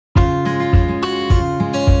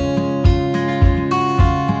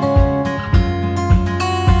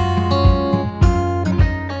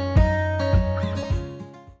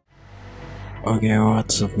Oke,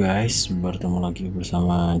 what's up guys? Bertemu lagi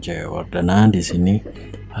bersama Jayawardana di sini.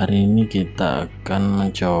 Hari ini kita akan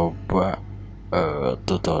mencoba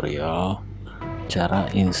tutorial cara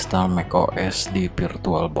install macOS di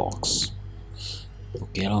VirtualBox.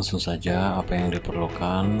 Oke, langsung saja. Apa yang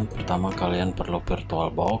diperlukan? Pertama, kalian perlu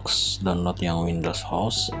VirtualBox, download yang Windows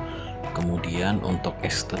host. Kemudian untuk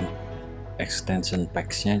extension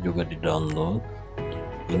packs-nya juga di-download.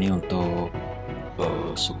 Ini untuk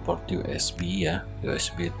support USB ya,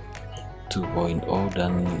 USB 2.0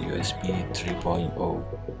 dan USB 3.0.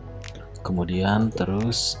 kemudian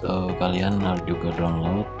terus kalian harus juga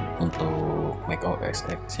download untuk macOS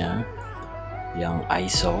X nya yang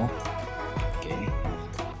ISO. Oke,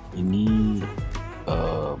 ini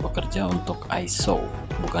bekerja untuk ISO,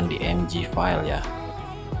 bukan di MG file ya.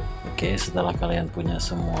 Oke, setelah kalian punya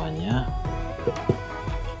semuanya,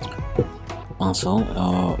 langsung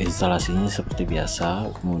instalasinya seperti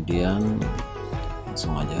biasa, kemudian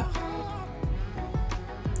langsung aja.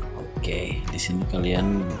 Oke, di sini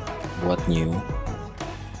kalian buat new,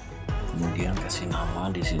 kemudian kasih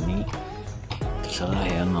nama di sini, terserah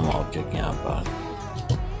ya nama objeknya apa,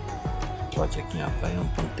 projectnya apa, yang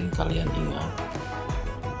penting kalian ingat.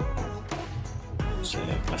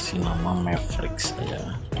 Saya kasih nama Mavericks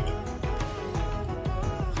aja.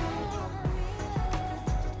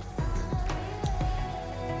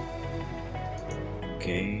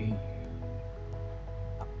 Oke,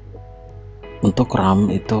 untuk RAM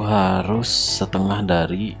itu harus setengah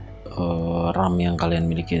dari RAM yang kalian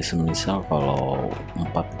miliki. Semisal kalau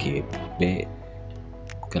 4 GB,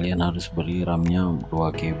 kalian harus beli RAM-nya 2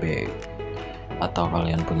 GB, atau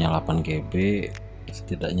kalian punya 8 GB,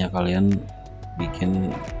 setidaknya kalian bikin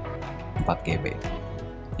 4 GB.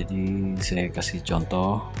 Jadi saya kasih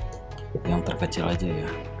contoh yang terkecil aja ya,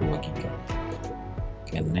 2 GB.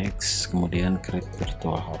 Oke, next, kemudian create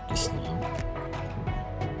virtual hard disk now.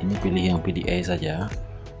 Ini pilih yang PDA saja,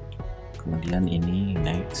 kemudian ini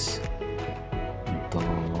next.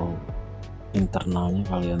 Untuk internalnya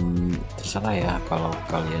kalian terserah ya, kalau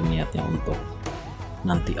kalian niatnya untuk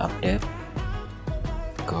nanti update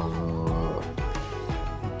ke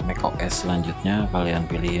macOS selanjutnya, kalian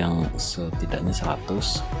pilih yang setidaknya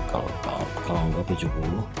 100, kalau enggak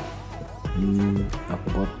 70. Ini aku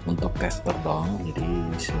buat untuk tester doang, jadi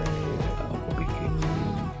aku bikin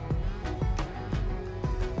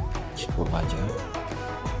 10 aja.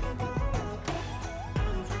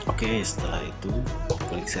 Oke, setelah itu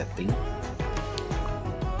klik setting.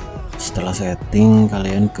 Setelah setting,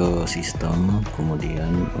 kalian ke sistem,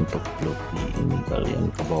 kemudian untuk floppy ini kalian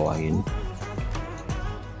ke bawahin,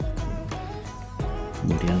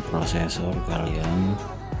 kemudian prosesor kalian.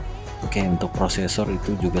 Oke, untuk prosesor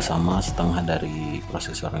itu juga sama, setengah dari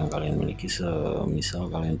prosesor yang kalian miliki. Semisal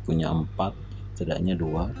kalian punya 4, setidaknya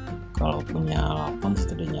 2, kalau punya 8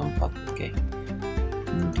 setidaknya 4. Oke,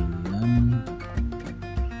 kemudian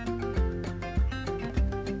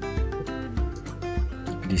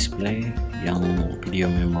display yang video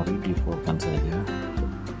memori di-fullkan saja.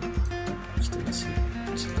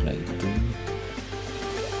 Setelah itu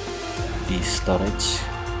di storage,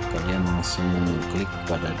 kalian langsung klik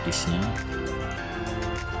pada disknya.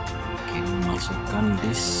 Oke, masukkan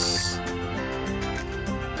disk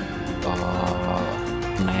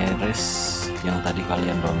nearest yang tadi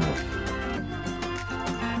kalian download.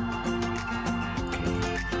 Oke,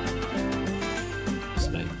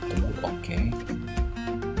 setelah itu oke.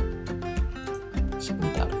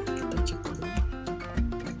 Sebentar, kita cek dulu.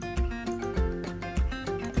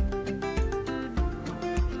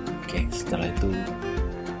 Oke, setelah itu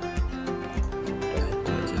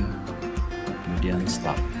kemudian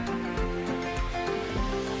start.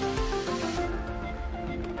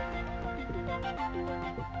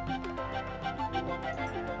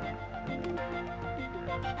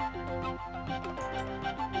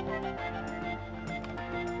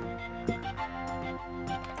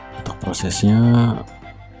 Untuk prosesnya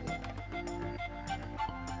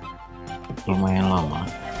lumayan lama.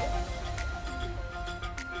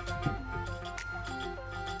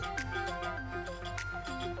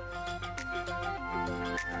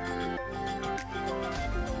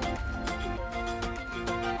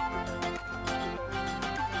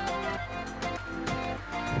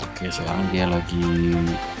 Oke, sekarang dia lagi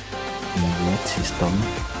membuat sistem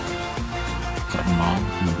kernel,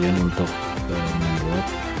 kemudian untuk membuat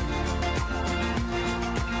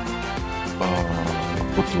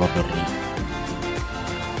bootloader-nya.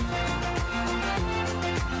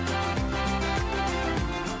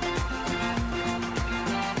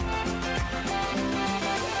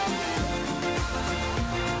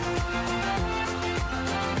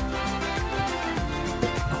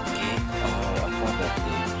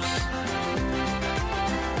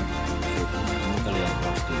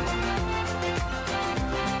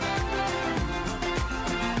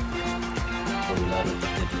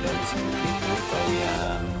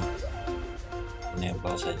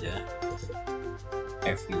 buka saja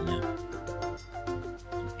FI nya,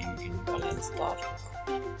 jadi ini kalian start.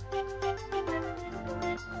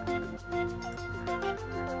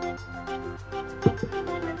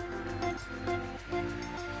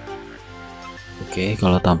 Oke,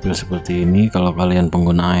 kalau tampil seperti ini, kalau kalian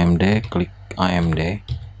pengguna AMD klik AMD,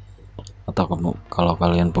 atau kalau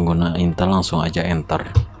kalian pengguna Intel langsung aja enter.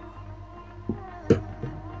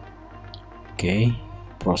 Oke,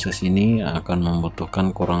 proses ini akan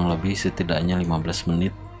membutuhkan kurang lebih setidaknya 15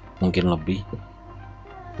 menit, mungkin lebih.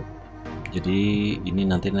 Jadi ini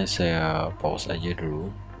nanti saya pause aja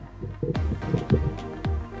dulu.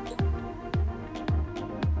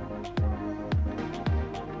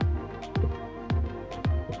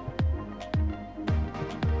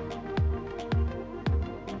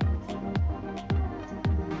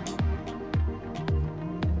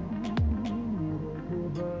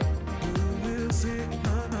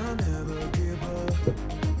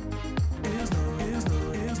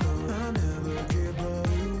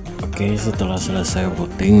 Oke, setelah selesai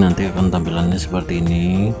booting nanti akan tampilannya seperti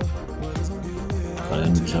ini. Kalian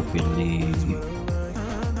bisa pilih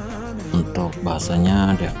untuk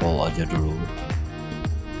bahasanya default aja dulu.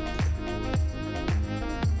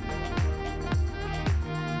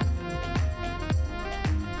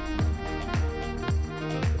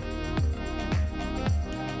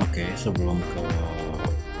 Oke, sebelum ke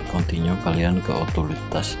continue kalian ke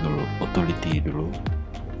authority dulu,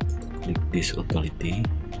 klik this authority.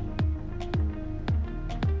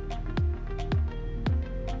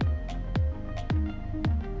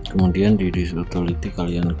 Kemudian di this authority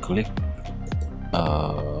kalian klik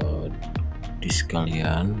disk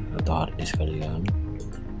kalian atau hard disk kalian,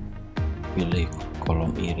 pilih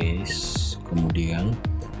kolom iris, kemudian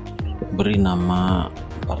beri nama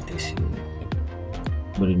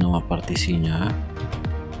partisinya,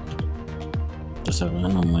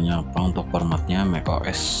 terserah namanya apa. Untuk formatnya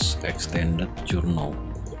macOS Extended Journal.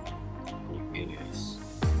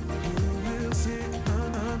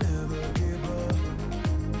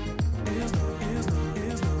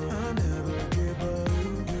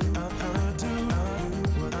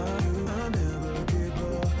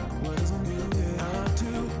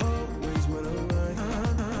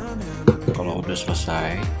 Kalau udah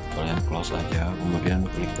selesai kalian close aja, kemudian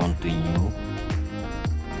klik continue.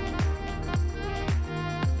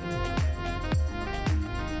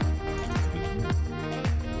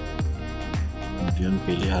 Kemudian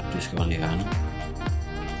pilih hard disk kalian,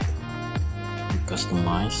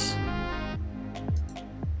 customize.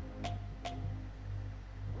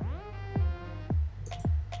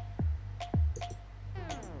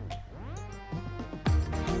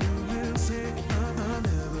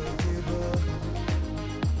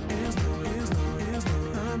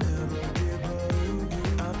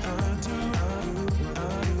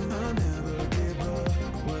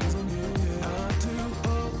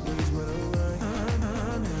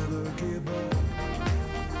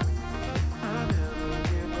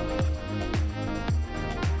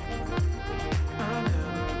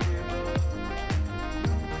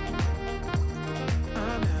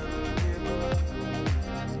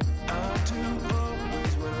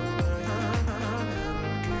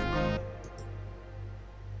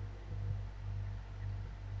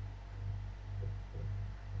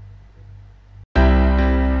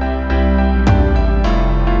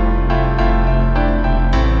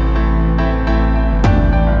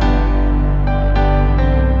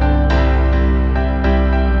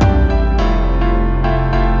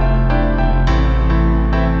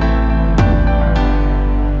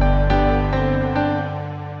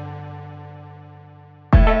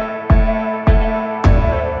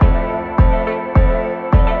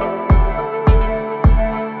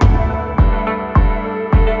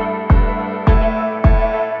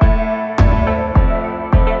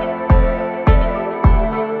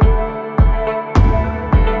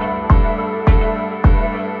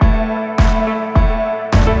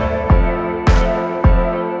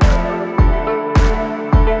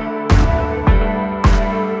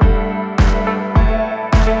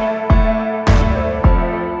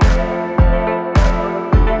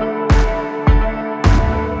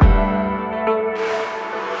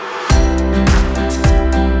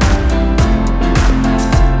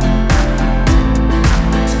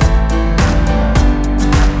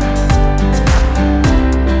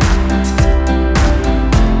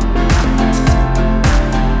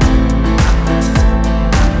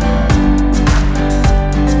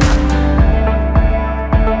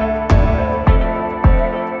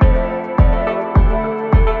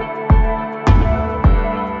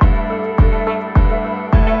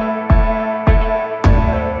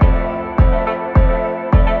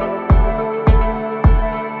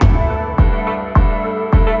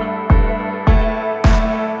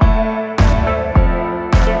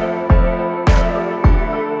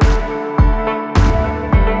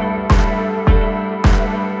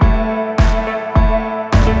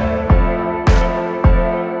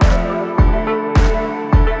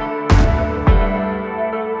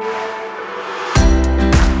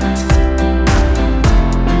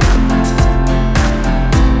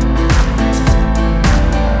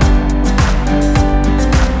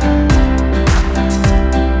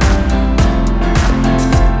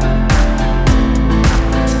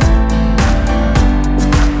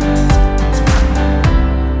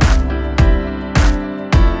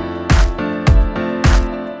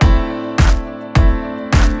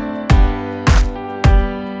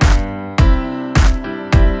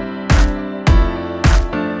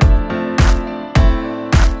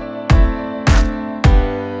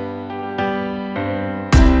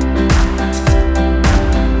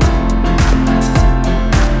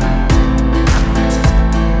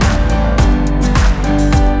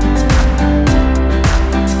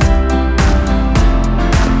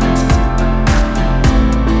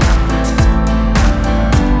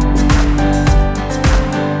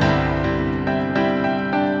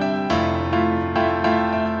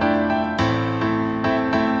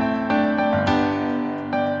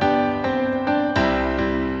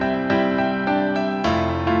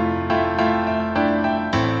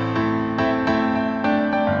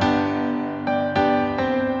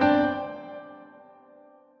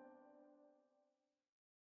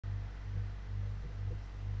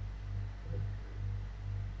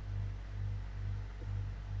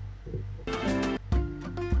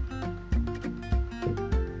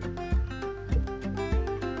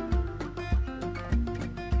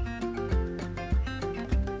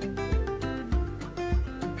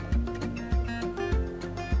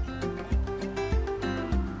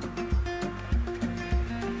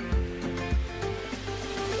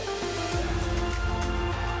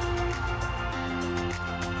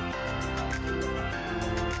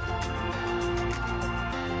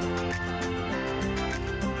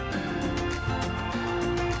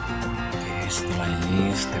 Setelah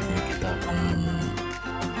ini stepnya kita akan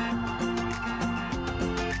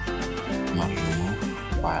remove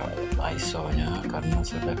file ISO nya karena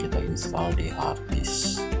sudah kita install di hard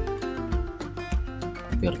disk,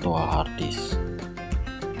 virtual hard disk.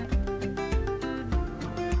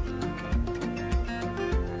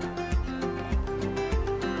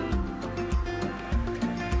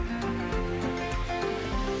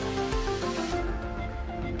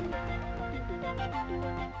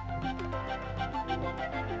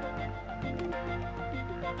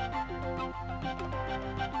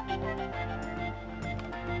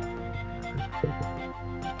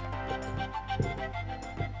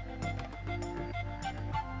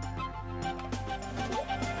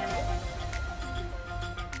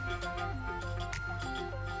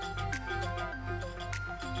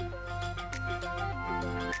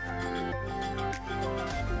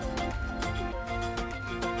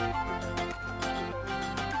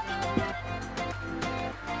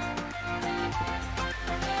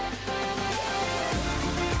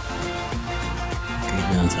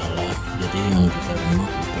 Jangan salah, jadi yang kita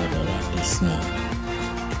remove itu adalah disknya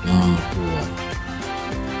yang nomor 2.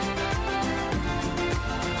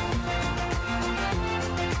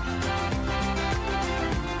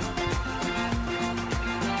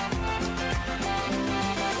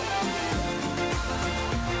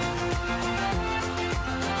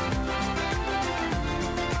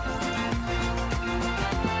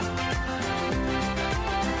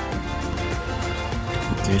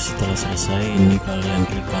 Oke, setelah selesai ini kalian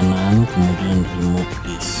klik kanan kemudian remove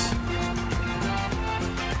disk.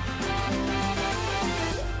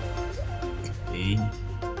 Oke,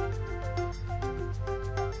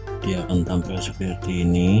 dia akan tampil seperti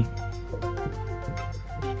ini.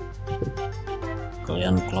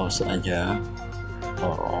 Kalian close aja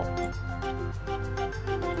or off,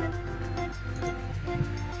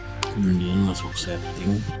 kemudian masuk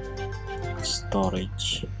setting,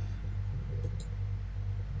 storage,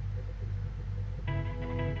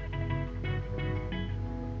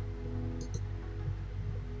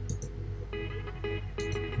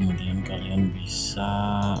 kemudian kalian bisa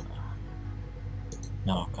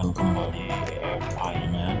nyalakan kembali PAKAI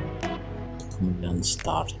nya, kemudian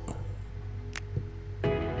start.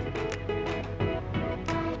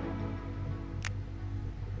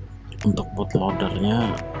 Untuk bootloadernya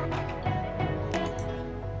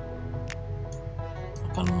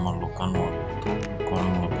akan memerlukan waktu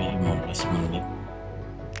kurang lebih 15 menit.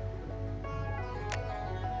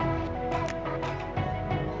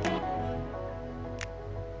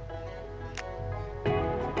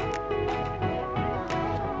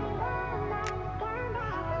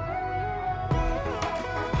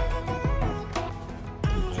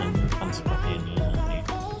 Seperti ini nanti.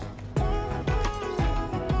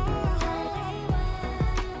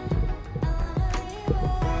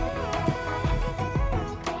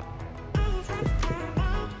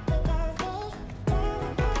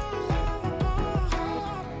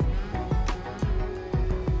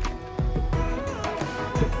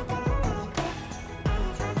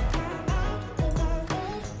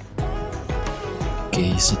 Oke,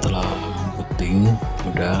 setelah booting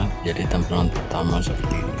udah jadi tampilan pertama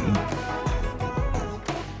seperti ini.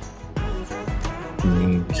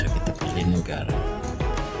 Ini bisa kita pilih negara.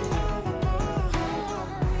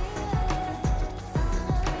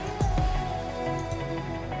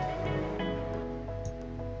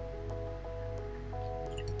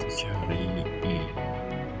 Kita cari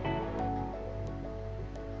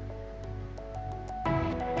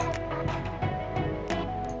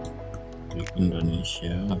klik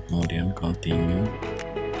Indonesia, kemudian continue.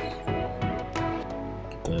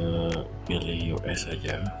 Kita pilih US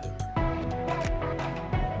saja.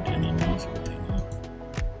 Ini seperti ini.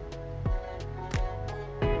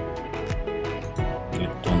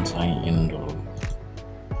 Klik don't sign in dulu,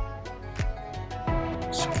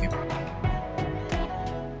 skip.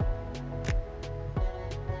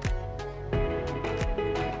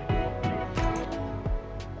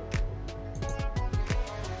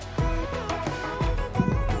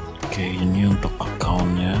 Oke, ini untuk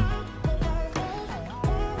akunnya.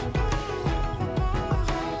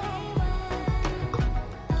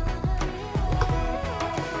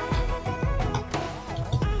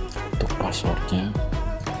 Passwordnya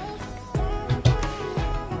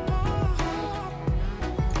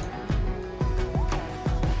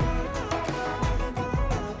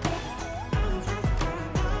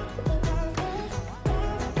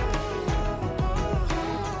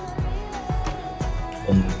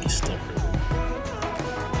register dulu.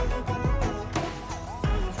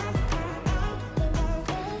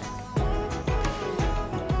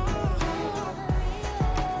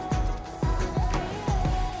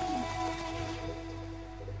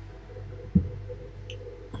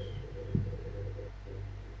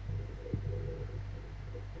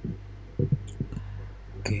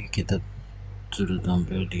 kita sudah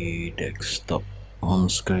tampil di desktop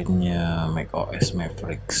home screen-nya macOS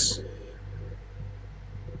Mavericks.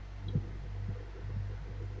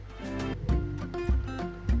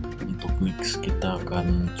 Untuk mix kita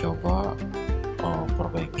akan coba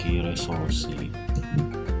perbaiki resolusi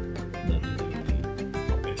dari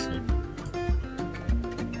OS-nya.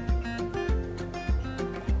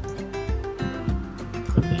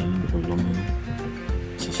 Karena ini belum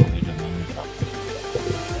sesuai dengan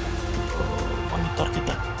monitor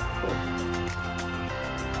kita.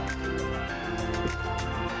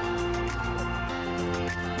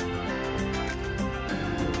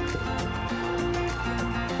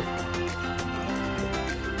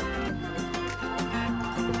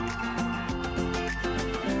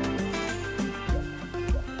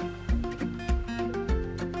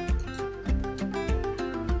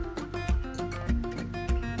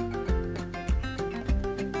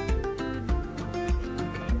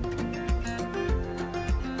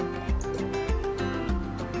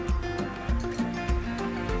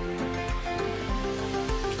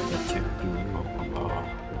 Cek dulu apakah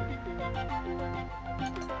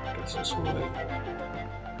sesuai.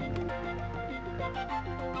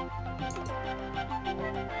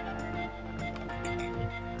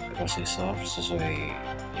 Prosesor sesuai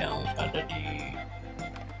yang ada di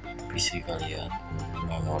PC kalian,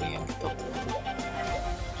 memori yang kita butuh.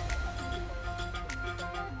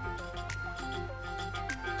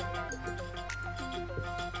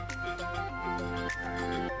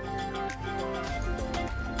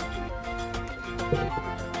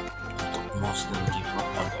 Untuk mouse dan keyboard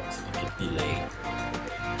agak sedikit delay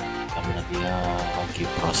karena dia lagi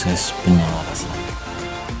proses penyelarasan.